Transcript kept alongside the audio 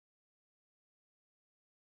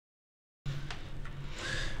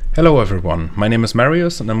Hello everyone, my name is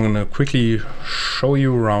Marius and I'm going to quickly show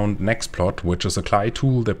you around Nextplot, which is a CLI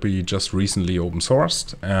tool that we just recently open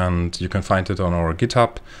sourced, and you can find it on our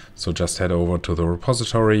GitHub. So just head over to the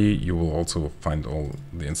repository. You will also find all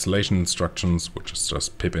the installation instructions, which is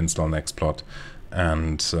just pip install Nextplot.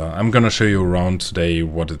 And I'm going to show you around today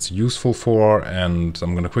what it's useful for, and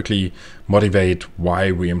I'm going to quickly motivate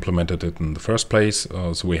why we implemented it in the first place.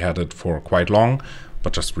 So we had it for quite long,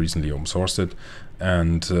 but just recently open sourced it.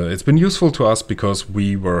 And it's been useful to us because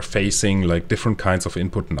we were facing like different kinds of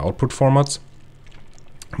input and output formats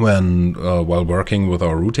when while working with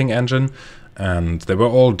our routing engine, and they were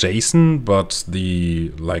all JSON, but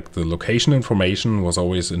the location information was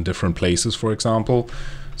always in different places, for example.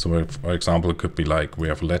 So for example, it could be like we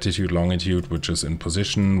have latitude, longitude, which is in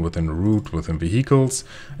position within a route, within vehicles.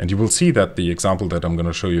 And you will see that the example that I'm going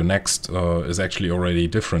to show you next is actually already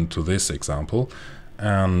different to this example.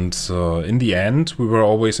 And in the end, we were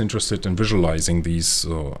always interested in visualizing these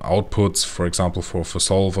outputs, for example, for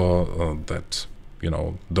Solver, that, you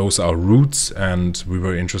know, those are routes, and we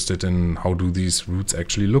were interested in how do these routes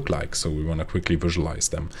actually look like. So we want to quickly visualize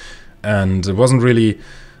them. And it wasn't really,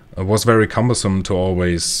 it was very cumbersome to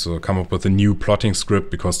always come up with a new plotting script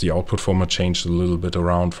because the output format changed a little bit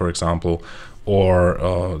around, for example,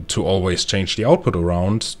 or to always change the output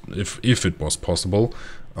around if it was possible.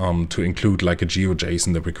 To include like a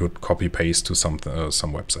GeoJSON that we could copy paste to some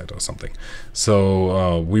website or something.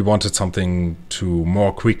 So we wanted something to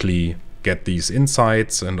more quickly get these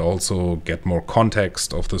insights and also get more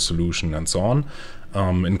context of the solution and so on,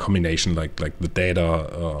 in combination like the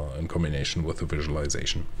data in combination with the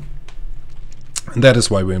visualization. And that is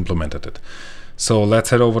why we implemented it. So let's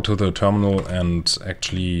head over to the terminal and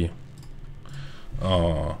actually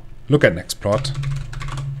look at Nextplot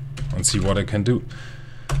and see what it can do.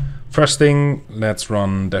 First thing, let's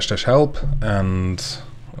run --help and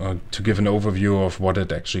to give an overview of what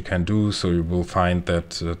it actually can do. So you will find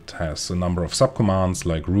that it has a number of subcommands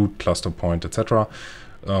like route, cluster point, etc.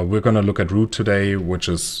 We're going to look at route today, which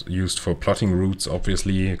is used for plotting routes.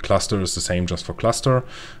 Obviously, cluster is the same just for cluster,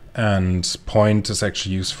 and point is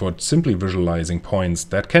actually used for simply visualizing points.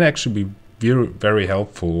 That can actually be very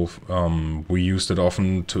helpful. We used it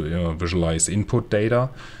often to visualize input data.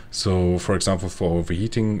 So for example, for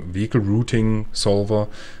vehicle routing solver,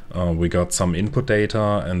 we got some input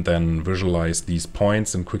data and then visualized these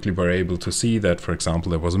points, and quickly were able to see that, for example,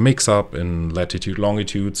 there was a mix-up in latitude,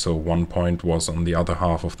 longitude. So one point was on the other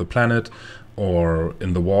half of the planet, or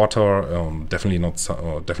in the water,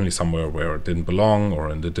 definitely somewhere where it didn't belong, or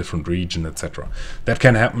in a different region, etc. That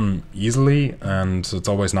can happen easily, and it's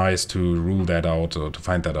always nice to rule that out or to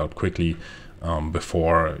find that out quickly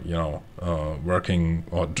before, you know, working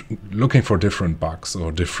or looking for different bugs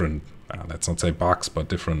or different, let's not say bugs, but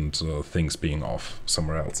different things being off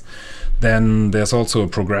somewhere else. Then there's also a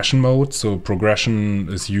progression mode. So progression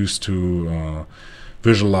is used to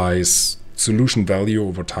visualize solution value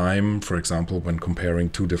over time, for example, when comparing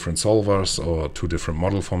two different solvers or two different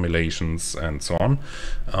model formulations and so on.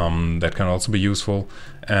 That can also be useful.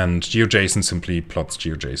 And GeoJSON simply plots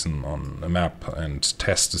GeoJSON on a map, and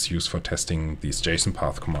test is used for testing these JSON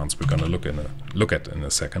path commands we're going to look at in a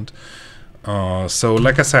second. So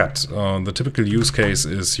like I said, the typical use case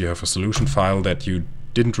is you have a solution file that you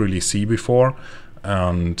didn't really see before,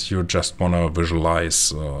 and you just want to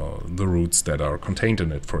visualize the routes that are contained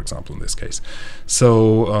in it, for example, in this case.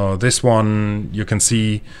 So this one, you can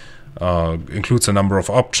see, includes a number of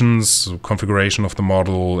options, configuration of the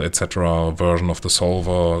model, etc., version of the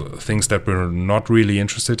solver, things that we're not really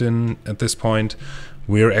interested in at this point.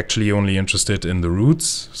 We're actually only interested in the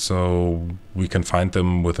routes, so we can find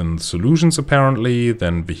them within solutions apparently,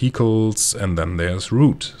 then vehicles, and then there's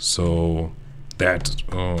route. So that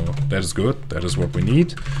is good. That is what we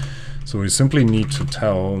need. So we simply need to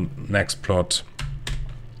tell Nextplot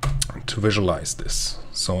to visualize this.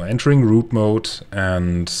 So entering route mode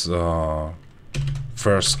and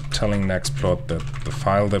first telling Nextplot that the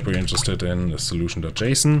file that we're interested in is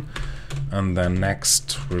solution.json, and then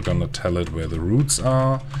next we're going to tell it where the routes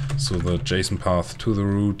are. So the JSON path to the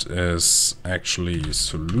route is actually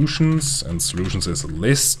solutions, and solutions is a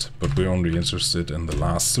list, but we're only interested in the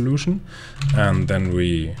last solution. And then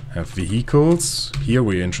we have vehicles. Here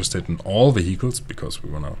we're interested in all vehicles because we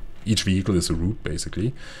want to, each vehicle is a route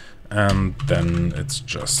basically. And then it's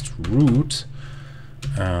just route,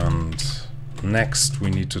 and next we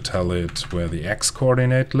need to tell it where the x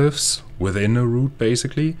coordinate lives within a route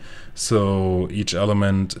basically. So each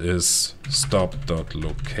element is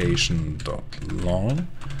stop.location.long,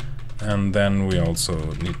 and then we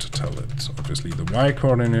also need to tell it obviously the y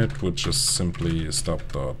coordinate, which is simply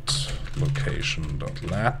stop.location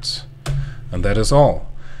location.lat, and that is all.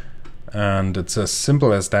 And it's as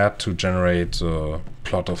simple as that to generate a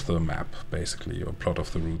plot of the map, basically, or plot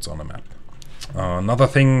of the routes on a map. Another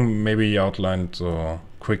thing maybe outlined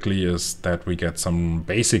quickly is that we get some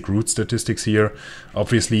basic route statistics here.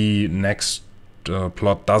 Obviously,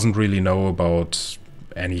 Nextplot doesn't really know about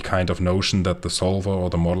any kind of notion that the solver or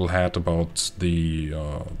the model had about the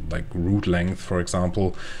like route length, for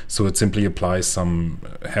example. So it simply applies some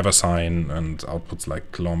header sign and outputs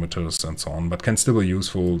like kilometers and so on, but can still be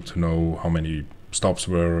useful to know how many stops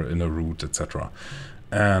were in a route, etc.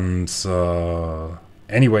 And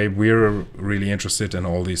anyway, we're really interested in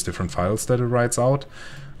all these different files that it writes out.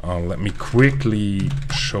 Let me quickly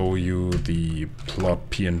show you the plot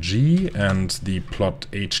PNG, and the plot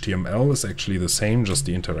HTML is actually the same, just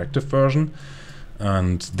the interactive version.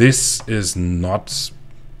 And this is not...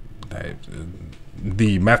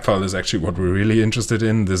 the map file is actually what we're really interested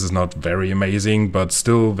in. This is not very amazing, but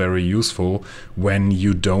still very useful when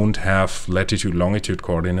you don't have latitude, longitude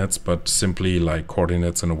coordinates, but simply like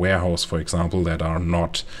coordinates in a warehouse, for example, that are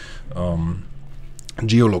not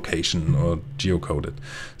geolocation or geocoded.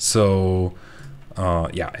 So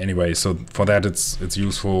yeah, anyway, so for that it's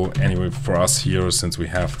useful. Anyway, for us here, since we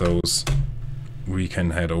have those, we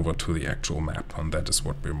can head over to the actual map, and that is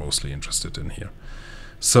what we're mostly interested in here.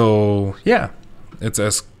 So yeah, it's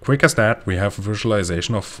as quick as that. We have a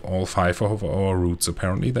visualization of all 5 of our routes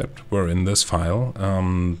apparently that were in this file.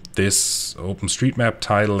 This OpenStreetMap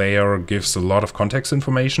tile layer gives a lot of context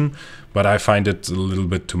information, but I find it a little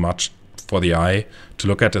bit too much for the eye to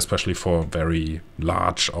look at, especially for very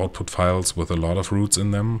large output files with a lot of routes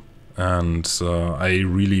in them. And I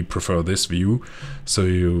really prefer this view. So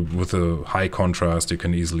with a high contrast, you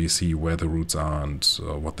can easily see where the routes are and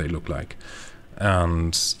what they look like.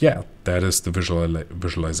 And yeah, that is the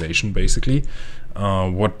visualization basically.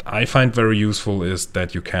 What I find very useful is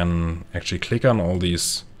that you can actually click on all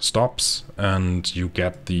these stops and you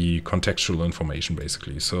get the contextual information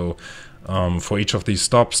basically. So for each of these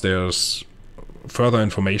stops, there's further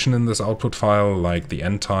information in this output file, like the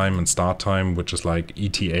end time and start time, which is like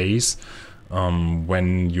ETAs,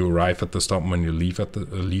 when you arrive at the stop, when you leave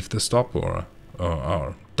the stop, or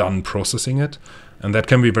are done processing it. And that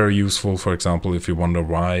can be very useful, for example, if you wonder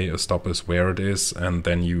why a stop is where it is, and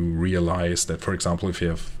then you realize that, for example, if you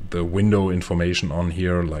have the window information on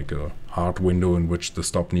here, like a hard window in which the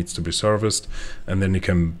stop needs to be serviced, and then you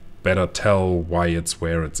can better tell why it's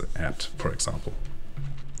where it's at, for example.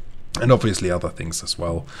 And obviously other things as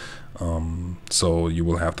well. So you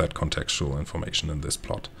will have that contextual information in this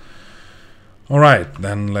plot. All right,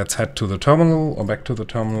 then let's head to the terminal, or back to the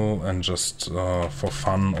terminal, and just for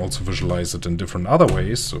fun also visualize it in different other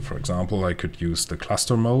ways. So for example, I could use the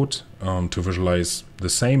cluster mode to visualize the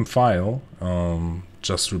same file,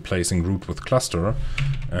 just replacing root with cluster,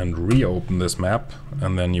 and reopen this map,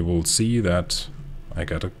 and then you will see that I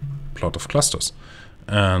get a plot of clusters.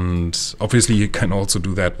 And obviously you can also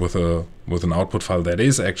do that with an output file that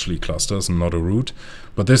is actually clusters and not a root.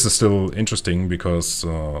 But this is still interesting because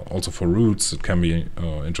also for roots it can be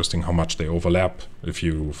interesting how much they overlap if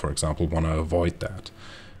you, for example, want to avoid that.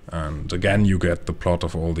 And again, you get the plot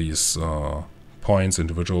of all these points,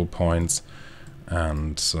 individual points,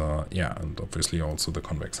 and yeah, and obviously also the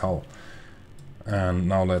convex hull. And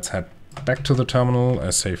now let's head back to the terminal. I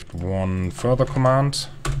saved one further command,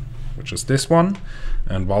 which is this one.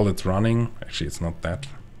 And while it's running, actually it's not that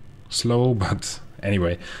slow, but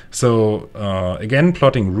anyway. So again,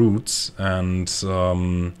 plotting routes and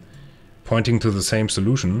pointing to the same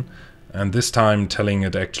solution, and this time telling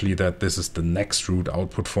it actually that this is the next route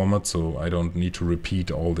output format, so I don't need to repeat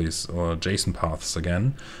all these JSON paths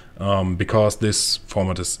again, because this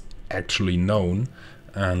format is actually known.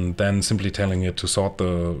 And then simply telling it to sort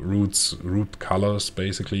the route colors,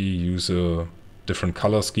 basically use a different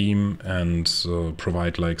color scheme, and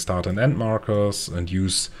provide like start and end markers, and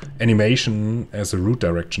use animation as a route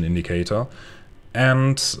direction indicator.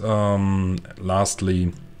 And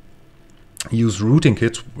lastly, use routing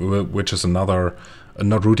kit, which is another,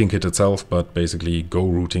 not routing kit itself, but basically Go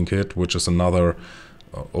routing kit, which is another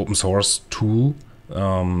open source tool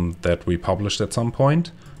that we published at some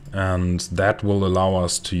point. And that will allow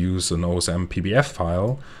us to use an OSM PBF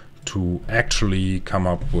file to actually come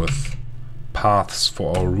up with paths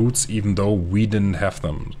for our routes, even though we didn't have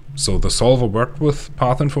them. So the solver worked with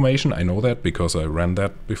path information. I know that because I ran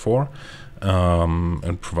that before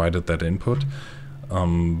and provided that input.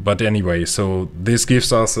 But anyway, so this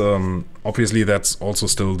gives us, obviously that's also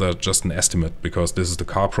still just an estimate, because this is the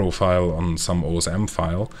car profile on some OSM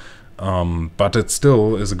file. But it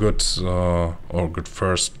still is a good or good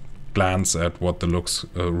first glance at what the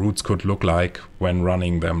routes could look like when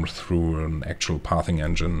running them through an actual pathing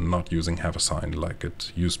engine, not using HaveAssign like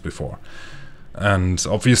it used before. And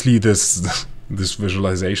obviously this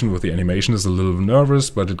visualization with the animation is a little nervous,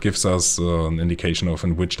 but it gives us an indication of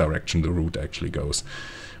in which direction the route actually goes.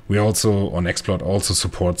 We also, on Nextplot, also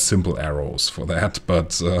support simple arrows for that,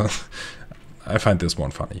 but I find this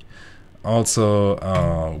one funny.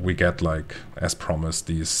 Also, we get, like, as promised,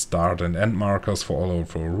 these start and end markers for all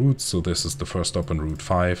of our routes. So this is the first stop on Route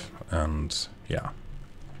 5, and yeah,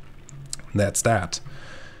 that's that.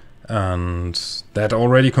 And that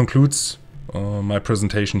already concludes my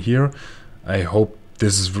presentation here. I hope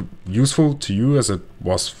this is useful to you as it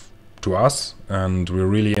was to us, and we're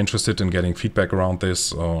really interested in getting feedback around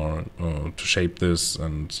this or to shape this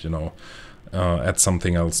and, you know, add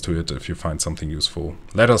something else to it. If you find something useful,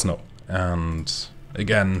 let us know. And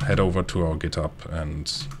again, head over to our GitHub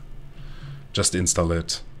and just install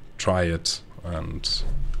it, try it, and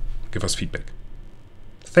give us feedback.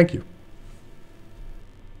 Thank you.